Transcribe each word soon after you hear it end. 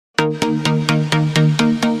Hey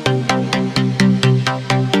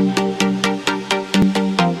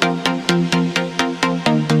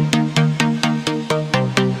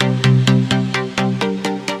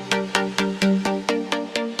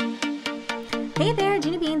there,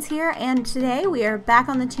 Jeannie Beans here, and today we are back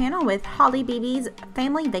on the channel with HollieBB's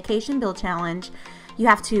Family Vacation Build Challenge. You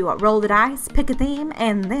have to roll the dice, pick a theme,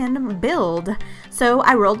 and then build. So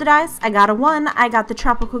I rolled the dice, I got a 1, I got the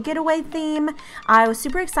Tropical Getaway theme. I was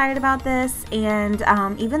super excited about this, and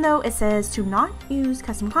even though it says to not use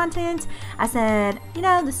custom content, I said, you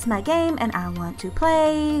know, this is my game and I want to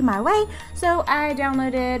play my way. So I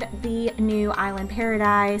downloaded the new Island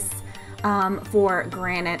Paradise for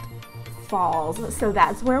Granite Falls. So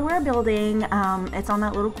that's where we're building. It's on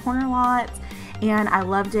that little corner lot, and I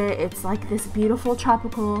loved it. It's like this beautiful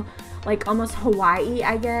tropical, like almost Hawaii,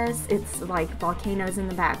 I guess. It's like volcanoes in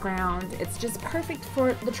the background. It's just perfect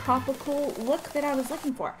for the tropical look that I was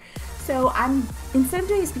looking for. So instead of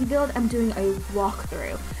doing a speed build, I'm doing a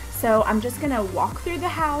walkthrough. So I'm just gonna walk through the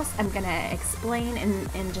house. I'm gonna explain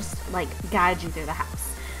and just like guide you through the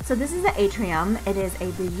house. So this is the atrium. It is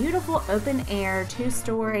a beautiful open air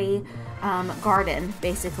 2-story garden,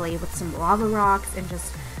 basically, with some lava rocks, and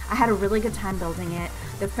just I had a really good time building it.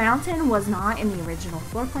 The fountain was not in the original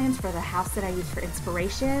floor plans for the house that I used for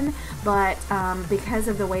inspiration, but because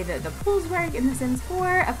of the way that the pools work in The Sims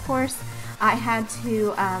 4, of course, I had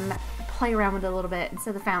to play around with it a little bit, and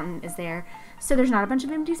so the fountain is there. So there's not a bunch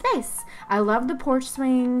of empty space. I love the porch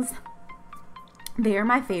swings. They are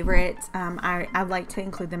my favorite. I like to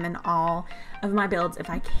include them in all of my builds if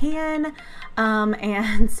I can,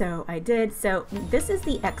 and so I did. So this is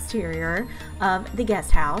the exterior of the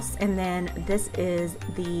guest house, and then this is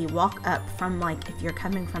the walk up from, like, if you're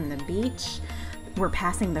coming from the beach, we're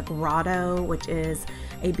passing the grotto, which is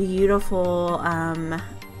a beautiful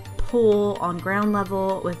pool on ground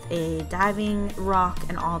level with a diving rock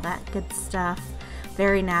and all that good stuff.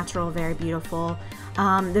 Very natural, very beautiful.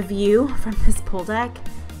 The view from this pool deck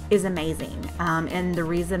is amazing, and the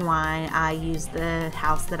reason why I used the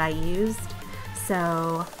house that I used,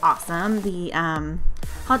 so awesome. The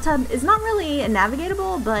hot tub is not really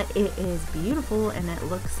navigatable, but it is beautiful and it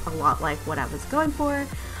looks a lot like what I was going for.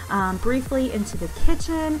 Briefly into the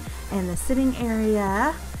kitchen and the sitting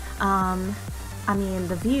area. I mean,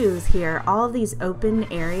 the views here, all of these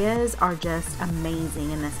open areas are just amazing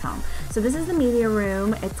in this home. So this is the media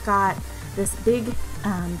room. It's got this big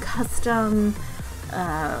custom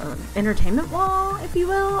entertainment wall, if you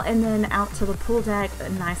will, and then out to the pool deck, a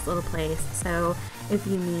nice little place. So if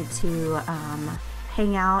you need to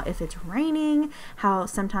hang out, if it's raining, how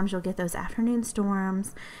sometimes you'll get those afternoon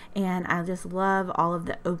storms, and I just love all of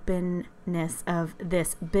the openness of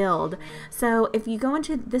this build. So if you go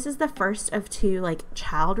into, this is the first of 2 like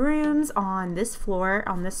child rooms on this floor,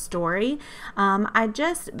 on this story. I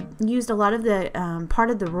just used a lot of the part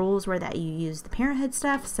of the rules were that you use the parenthood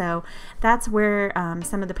stuff, so that's where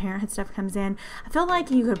some of the parenthood stuff comes in. I feel like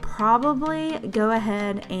you could probably go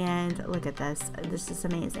ahead and look at this. This is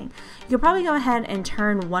amazing. You could probably go ahead and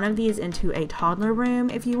turn one of these into a toddler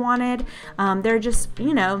room if you wanted. They're just,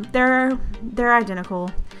 you know, they're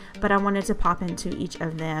identical, but I wanted to pop into each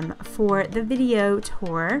of them for the video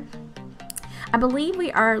tour. I believe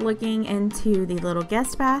we are looking into the little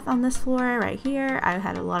guest bath on this floor right here. I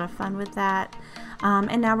had a lot of fun with that.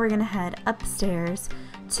 And now we're gonna head upstairs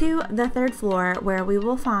to the 3rd floor, where we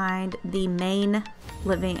will find the main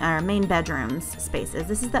main bedrooms spaces.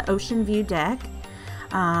 This is the ocean view deck.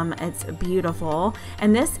 It's beautiful,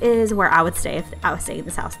 and this is where I would stay if I was staying in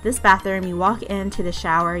this house. This bathroom, you walk into the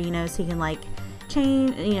shower, you know, so you can like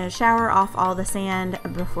change, you know, shower off all the sand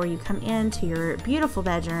before you come into your beautiful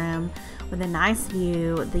bedroom with a nice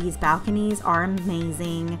view. These balconies are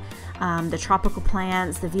amazing. The tropical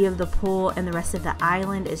plants, the view of the pool, and the rest of the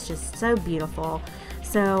island is just so beautiful.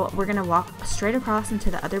 So we're gonna walk straight across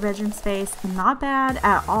into the other bedroom space. Not bad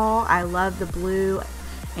at all. I love the blue,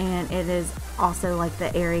 and it is also like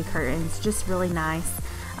the airy curtains, just really nice.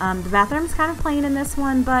 The bathroom's kind of plain in this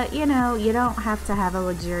one, but you know, you don't have to have a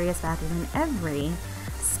luxurious bathroom in every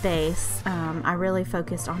space. I really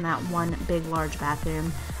focused on that one big large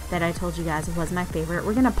bathroom that I told you guys was my favorite.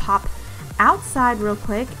 We're gonna pop outside real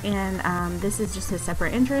quick, and this is just a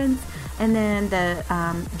separate entrance, and then the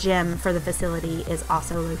gym for the facility is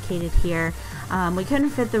also located here. We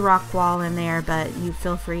couldn't fit the rock wall in there, but you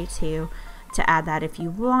feel free to add that if you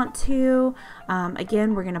want to.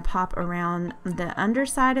 Again, we're gonna pop around. The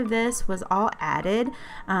underside of this was all added.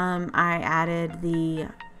 I added the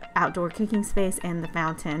outdoor cooking space and the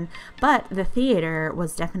fountain, but the theater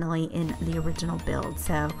was definitely in the original build.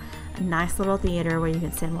 So a nice little theater where you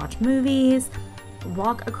can sit and watch movies.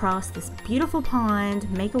 walk across this beautiful pond,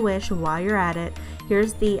 make a wish while you're at it.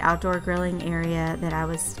 Here's the outdoor grilling area that I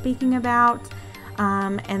was speaking about.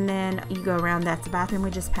 And then you go around, that's the bathroom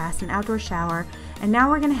we just passed, an outdoor shower. And now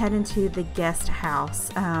we're gonna head into the guest house.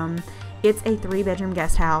 It's a 3-bedroom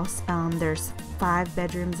guest house. There's 5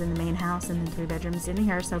 bedrooms in the main house and then 3 bedrooms in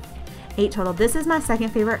here, so 8 total. This is my second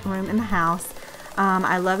favorite room in the house.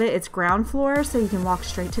 I love it. It's ground floor, so you can walk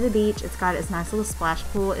straight to the beach. It's got its nice little splash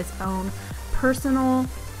pool, its own personal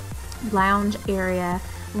lounge area.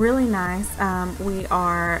 Really nice. We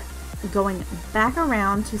are going back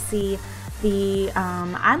around to see the,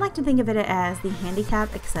 I like to think of it as the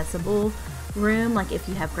handicap accessible room. Like if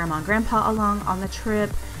you have grandma and grandpa along on the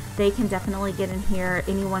trip, they can definitely get in here.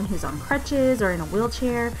 Anyone who's on crutches or in a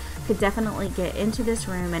wheelchair could definitely get into this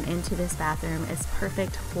room and into this bathroom. It's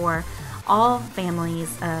perfect for all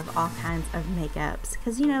families of all kinds of makeups,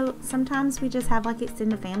 because you know, sometimes we just have like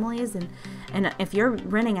extended families, and if you're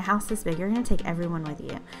renting a house this big, you're going to take everyone with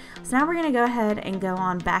you. So now we're going to go ahead and go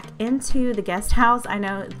on back into the guest house. I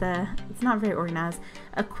know it's not very organized.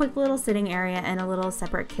 A quick little sitting area and a little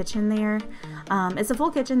separate kitchen there. It's a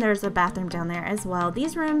full kitchen. There's a bathroom down there as well.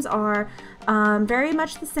 These rooms are very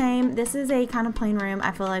much the same. This is a kind of plain room.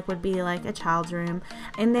 I feel like would be like a child's room.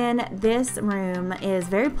 And then this room is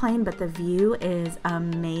very plain, but the view is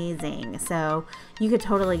amazing. So you could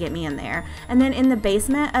totally get me in there. And then in the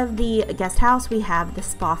basement of the guest house, we have the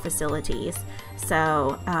spa facilities.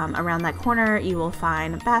 So around that corner, you will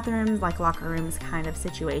find bathrooms, like locker rooms kind of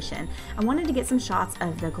situation. I wanted to get some shots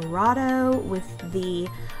of the grotto with the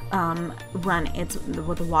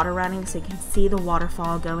with the water running, so you can see the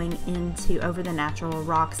waterfall going over the natural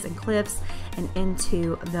rocks and cliffs and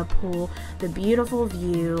into the pool. The beautiful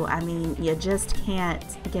view, I mean, you just can't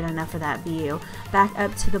get enough of that view. Back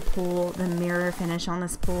up to the pool, the mirror finish on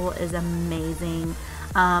this pool is amazing.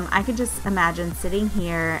 I could just imagine sitting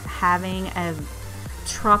here having a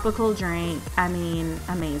tropical drink. I mean,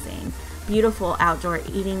 amazing. Beautiful outdoor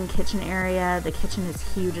eating kitchen area. The kitchen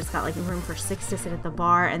is huge. It's got like room for 6 to sit at the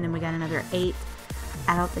bar, and then we got another 8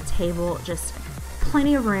 at the table. Just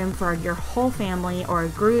plenty of room for your whole family or a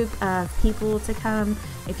group of people to come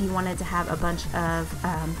if you wanted to have a bunch of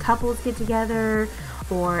couples get together,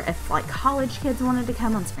 or if like college kids wanted to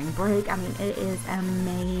come on spring break. I mean, it is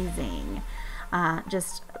amazing.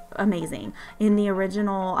 Just amazing. In the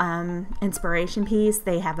original inspiration piece,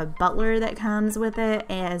 they have a butler that comes with it,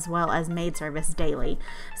 as well as maid service daily.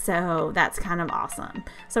 So that's kind of awesome.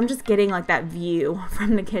 So I'm just getting like that view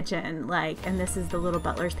from the kitchen, like, and this is the little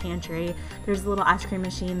butler's pantry. There's a little ice cream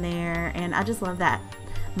machine there, and I just love that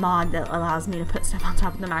mod that allows me to put stuff on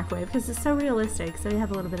top of the microwave because it's so realistic. So you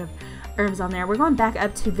have a little bit of herbs on there. We're going back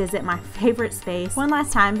up to visit my favorite space one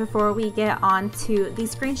last time before we get on to the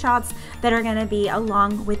screenshots that are going to be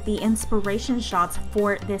along with the inspiration shots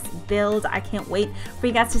for this build. I can't wait for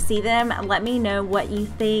you guys to see them. Let me know what you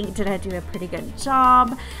think. Did I do a pretty good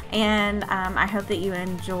job? And I hope that you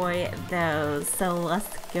enjoy those. So let's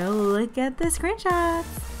go look at the screenshots.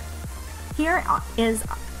 Here is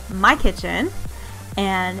my kitchen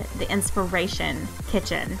and the inspiration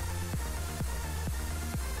kitchen.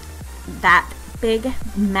 That big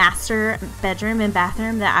master bedroom and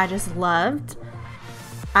bathroom that I just loved.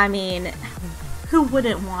 I mean, who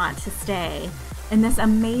wouldn't want to stay in this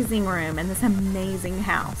amazing room in this amazing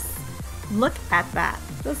house? Look at that.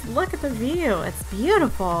 Just look at the view. It's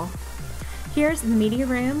beautiful. Here's the media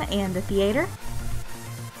room and the theater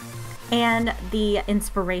and the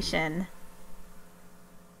inspiration.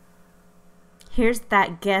 Here's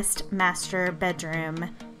that guest master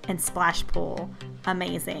bedroom and splash pool.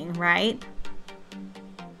 Amazing, right?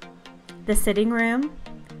 The sitting room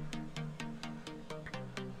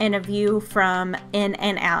and a view from in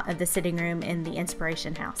and out of the sitting room in the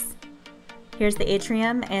inspiration house. Here's the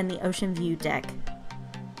atrium and the ocean view deck.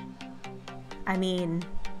 I mean,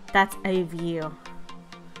 that's a view.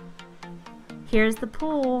 Here's the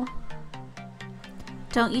pool.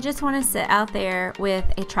 Don't you just want to sit out there with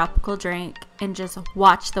a tropical drink and just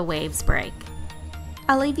watch the waves break?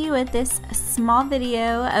 I'll leave you with this small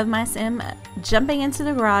video of my sim jumping into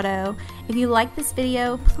the grotto. If you like this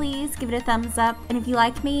video, please give it a thumbs up. And if you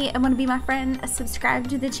like me and want to be my friend, subscribe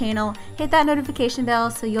to the channel. Hit that notification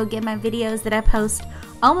bell so you'll get my videos that I post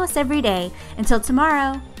almost every day. Until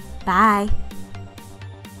tomorrow, bye.